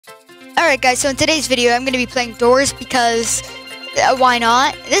Alright guys, so in today's video I'm going to be playing Doors because why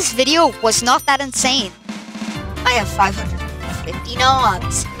not? This video was not that insane. I have 550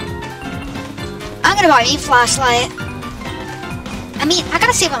 knobs. I'm going to buy me a flashlight. I mean, I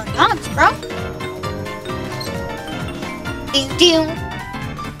gotta save on knobs, bro. Ding ding.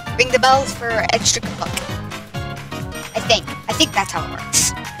 Ring the bells for extra good luck. I think that's how it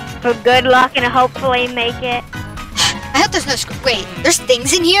works. For good luck and hopefully make it. I hope there's no wait, there's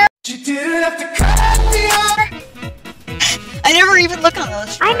things in here? I never even look on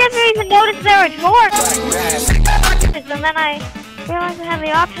those. I never even noticed there were doors. And then I realized I had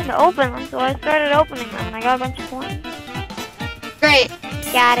the option to open them, so I started opening them and I got a bunch of coins. Great.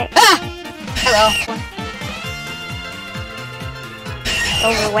 Got it. Ah! Hello.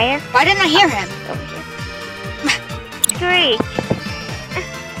 Over where? Why didn't I hear him? Over here. Screech.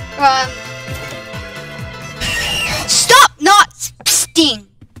 Stop not sting.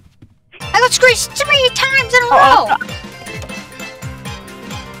 I got screeched 3 times in a row.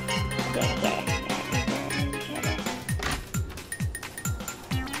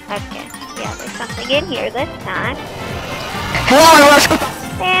 Okay, yeah, there's something in here this time. Hello.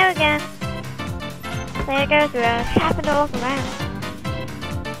 There we go. There goes Rose. Happened to look around.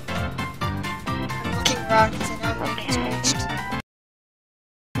 I'm looking around because I know I'm Okay. screeched.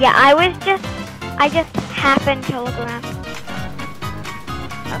 Yeah, I just happened to look around.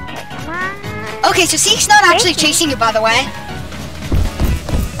 Okay, come on. Okay, so Seek's not actually chasing you, by the way.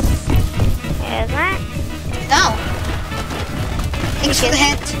 Is that? No. Thanks for the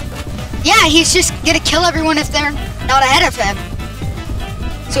hint. Yeah, he's just gonna kill everyone if they're not ahead of him.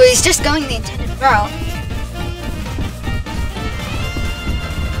 So he's just going the intended route.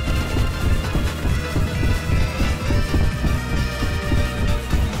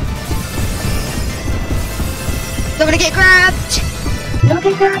 Don't wanna get grabbed. Don't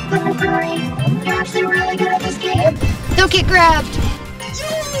get grabbed, little furry. You're actually really good at this game. Don't get grabbed.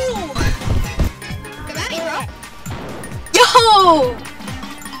 Yo! Come at me, bro. Yo!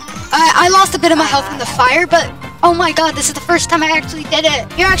 I lost a bit of my health in the fire, but oh my god, this is the first time I actually did it.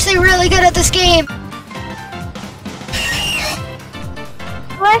 You're actually really good at this game.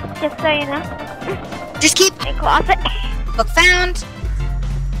 What? Just so you know. Just keep In closet. book found.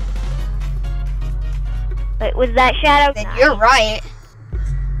 Wait, was that shadow? Then you're right.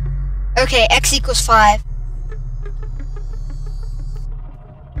 Okay, x equals 5.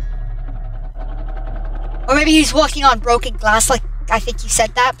 Or maybe he's walking on broken glass, like I think you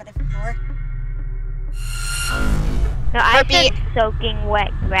said that, but ignore. No, I Or said soaking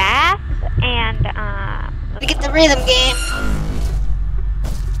wet grass and We get the rhythm game.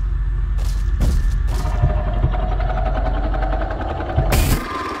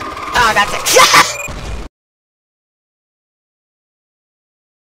 Oh, I got it.